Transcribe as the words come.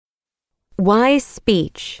Wise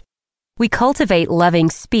speech. We cultivate loving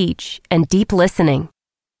speech and deep listening.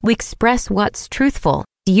 We express what's truthful,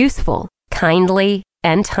 useful, kindly,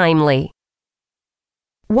 and timely.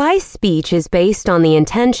 Wise speech is based on the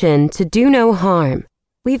intention to do no harm.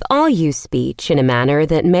 We've all used speech in a manner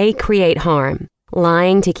that may create harm,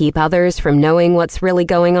 lying to keep others from knowing what's really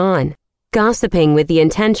going on, gossiping with the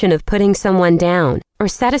intention of putting someone down or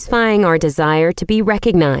satisfying our desire to be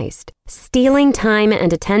recognized, stealing time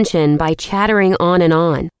and attention by chattering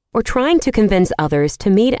on, or trying to convince others to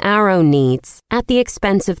meet our own needs at the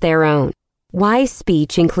expense of their own. Wise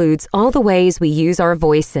speech includes all the ways we use our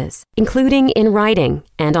voices, including in writing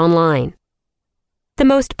and online. The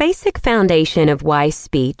most basic foundation of wise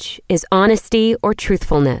speech is honesty or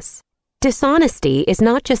truthfulness. Dishonesty is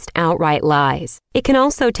not just outright lies. It can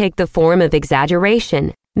also take the form of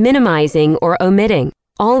exaggeration, minimizing, or omitting,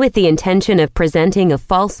 all with the intention of presenting a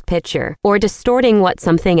false picture or distorting what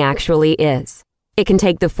something actually is. It can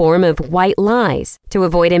take the form of white lies to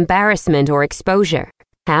avoid embarrassment or exposure,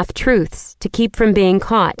 half-truths to keep from being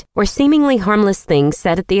caught, or seemingly harmless things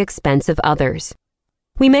said at the expense of others.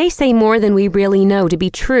 We may say more than we really know to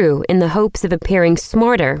be true in the hopes of appearing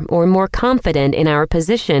smarter or more confident in our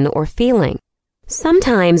position or feeling.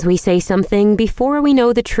 Sometimes we say something before we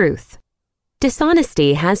know the truth.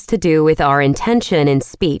 Dishonesty has to do with our intention in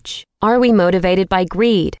speech. Are we motivated by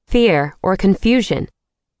greed, fear, or confusion?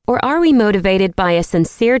 Or are we motivated by a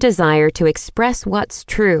sincere desire to express what's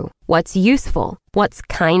true, what's useful, what's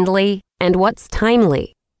kindly, and what's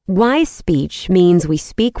timely? Wise speech means we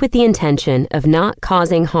speak with the intention of not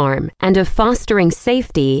causing harm and of fostering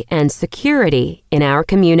safety and security in our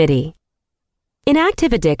community. In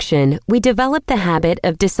active addiction, we develop the habit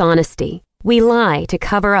of dishonesty. We lie to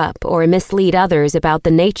cover up or mislead others about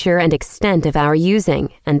the nature and extent of our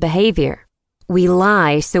using and behavior. We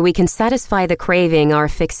lie so we can satisfy the craving our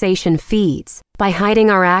fixation feeds by hiding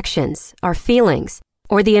our actions, our feelings,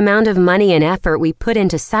 or the amount of money and effort we put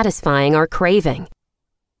into satisfying our craving.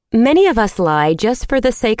 Many of us lie just for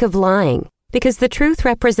the sake of lying, because the truth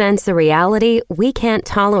represents a reality we can't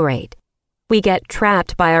tolerate. We get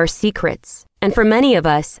trapped by our secrets, and for many of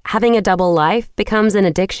us, having a double life becomes an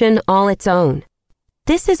addiction all its own.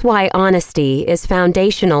 This is why honesty is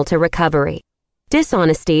foundational to recovery.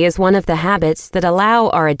 Dishonesty is one of the habits that allow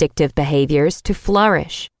our addictive behaviors to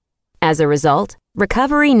flourish. As a result,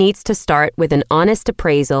 recovery needs to start with an honest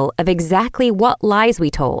appraisal of exactly what lies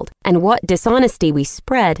we told and what dishonesty we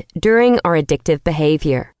spread during our addictive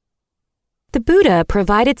behavior. The Buddha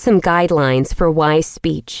provided some guidelines for wise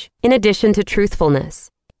speech, in addition to truthfulness.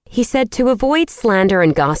 He said to avoid slander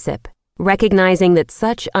and gossip, recognizing that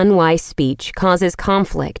such unwise speech causes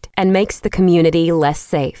conflict and makes the community less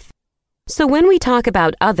safe. So when we talk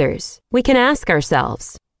about others, we can ask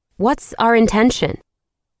ourselves, what's our intention?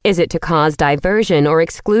 Is it to cause diversion or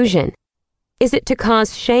exclusion? Is it to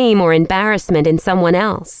cause shame or embarrassment in someone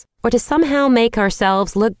else, or to somehow make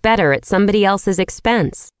ourselves look better at somebody else's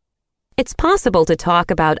expense? It's possible to talk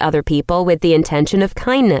about other people with the intention of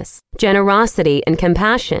kindness, generosity, and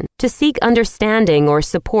compassion, to seek understanding or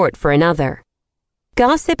support for another.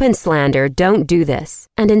 Gossip and slander don't do this,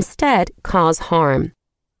 and instead cause harm.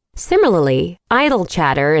 Similarly, idle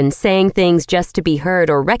chatter and saying things just to be heard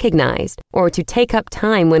or recognized, or to take up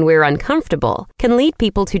time when we're uncomfortable, can lead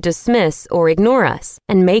people to dismiss or ignore us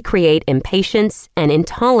and may create impatience and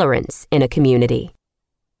intolerance in a community.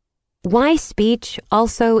 Wise speech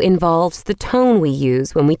also involves the tone we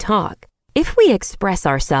use when we talk. If we express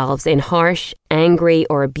ourselves in harsh, angry,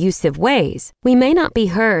 or abusive ways, we may not be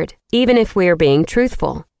heard, even if we're being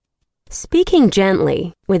truthful. Speaking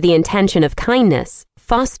gently, with the intention of kindness,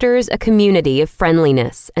 fosters a community of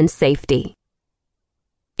friendliness and safety.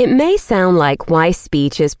 It may sound like wise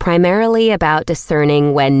speech is primarily about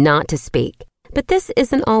discerning when not to speak, but this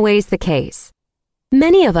isn't always the case.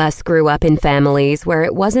 Many of us grew up in families where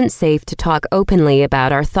it wasn't safe to talk openly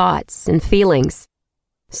about our thoughts and feelings.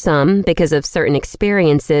 Some, because of certain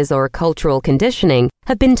experiences or cultural conditioning,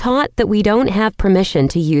 have been taught that we don't have permission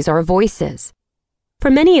to use our voices. For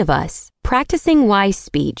many of us, practicing wise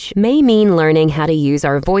speech may mean learning how to use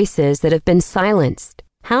our voices that have been silenced,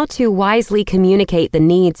 how to wisely communicate the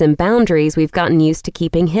needs and boundaries we've gotten used to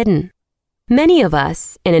keeping hidden. Many of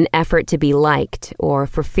us, in an effort to be liked or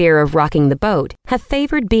for fear of rocking the boat, have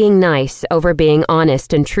favored being nice over being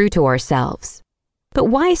honest and true to ourselves. But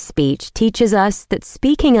wise speech teaches us that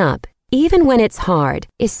speaking up, even when it's hard,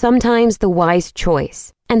 is sometimes the wise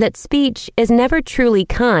choice, and that speech is never truly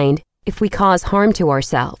kind if we cause harm to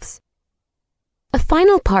ourselves. A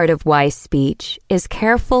final part of wise speech is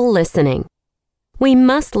careful listening. We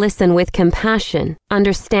must listen with compassion,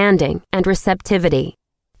 understanding, and receptivity.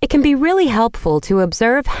 It can be really helpful to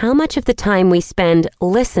observe how much of the time we spend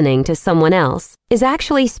listening to someone else is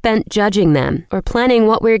actually spent judging them or planning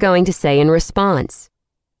what we're going to say in response.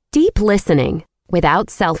 Deep listening, without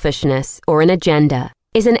selfishness or an agenda,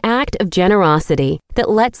 is an act of generosity that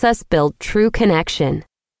lets us build true connection.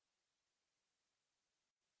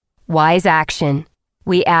 Wise action.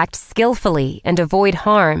 We act skillfully and avoid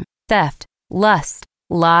harm, theft, lust,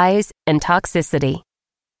 lies, and toxicity.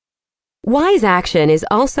 Wise action is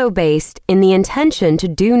also based in the intention to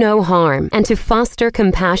do no harm and to foster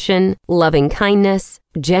compassion, loving kindness,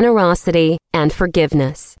 generosity, and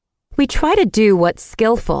forgiveness. We try to do what's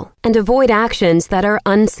skillful and avoid actions that are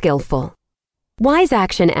unskillful. Wise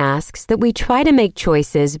action asks that we try to make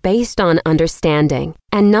choices based on understanding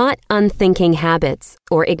and not unthinking habits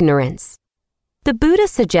or ignorance. The Buddha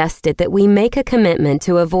suggested that we make a commitment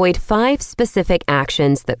to avoid 5 specific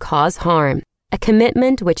actions that cause harm, a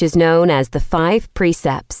commitment which is known as the 5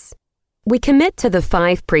 Precepts. We commit to the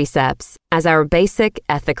 5 Precepts as our basic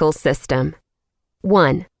ethical system.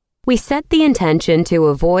 1. We set the intention to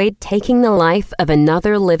avoid taking the life of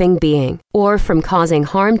another living being or from causing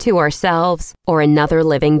harm to ourselves or another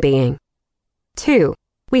living being. 2.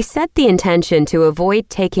 We set the intention to avoid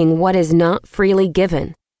taking what is not freely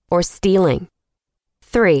given or stealing.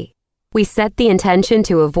 3. We set the intention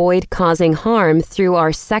to avoid causing harm through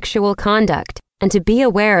our sexual conduct and to be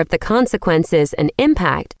aware of the consequences and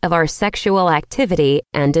impact of our sexual activity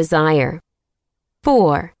and desire.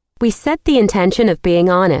 4. We set the intention of being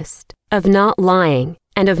honest, of not lying,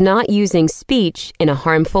 and of not using speech in a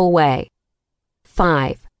harmful way.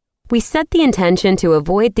 5. We set the intention to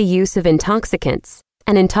avoid the use of intoxicants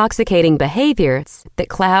and intoxicating behaviors that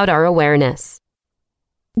cloud our awareness.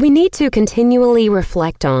 We need to continually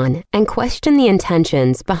reflect on and question the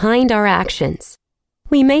intentions behind our actions.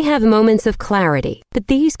 We may have moments of clarity, but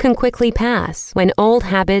these can quickly pass when old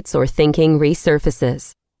habits or thinking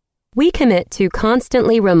resurfaces. We commit to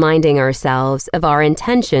constantly reminding ourselves of our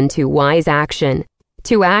intention to wise action,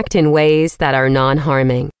 to act in ways that are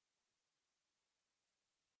non-harming.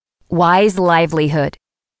 Wise livelihood.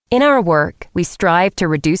 In our work, we strive to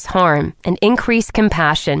reduce harm and increase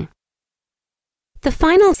compassion. The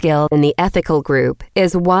final skill in the ethical group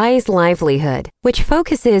is wise livelihood, which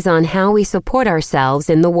focuses on how we support ourselves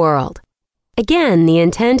in the world. Again, the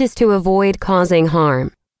intent is to avoid causing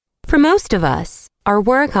harm. For most of us, our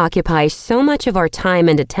work occupies so much of our time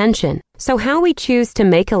and attention, so how we choose to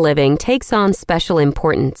make a living takes on special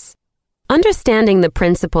importance. Understanding the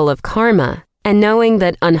principle of karma and knowing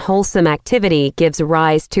that unwholesome activity gives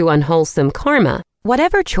rise to unwholesome karma,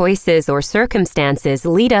 whatever choices or circumstances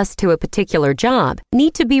lead us to a particular job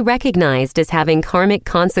need to be recognized as having karmic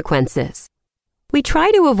consequences. We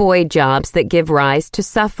try to avoid jobs that give rise to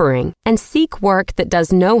suffering and seek work that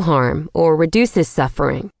does no harm or reduces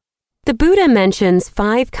suffering. The Buddha mentions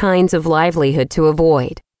 5 kinds of livelihood to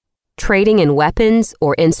avoid: trading in weapons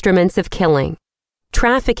or instruments of killing,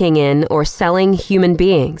 trafficking in or selling human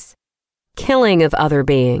beings, killing of other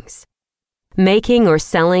beings, making or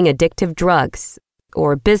selling addictive drugs,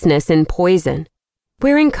 or business in poison.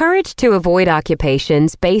 We're encouraged to avoid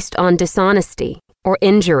occupations based on dishonesty or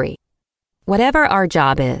injury. Whatever our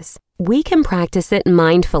job is, we can practice it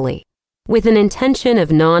mindfully, with an intention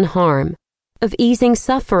of non-harm, of easing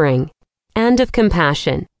suffering, and of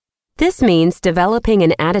compassion. This means developing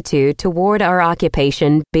an attitude toward our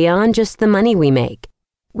occupation beyond just the money we make.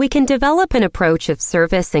 We can develop an approach of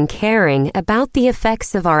service and caring about the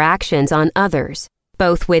effects of our actions on others,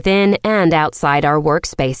 both within and outside our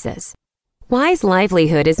workspaces. Wise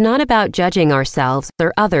livelihood is not about judging ourselves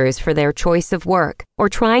or others for their choice of work or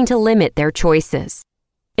trying to limit their choices.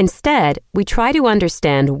 Instead, we try to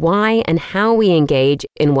understand why and how we engage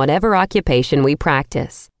in whatever occupation we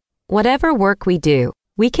practice. Whatever work we do,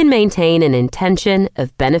 we can maintain an intention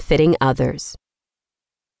of benefiting others.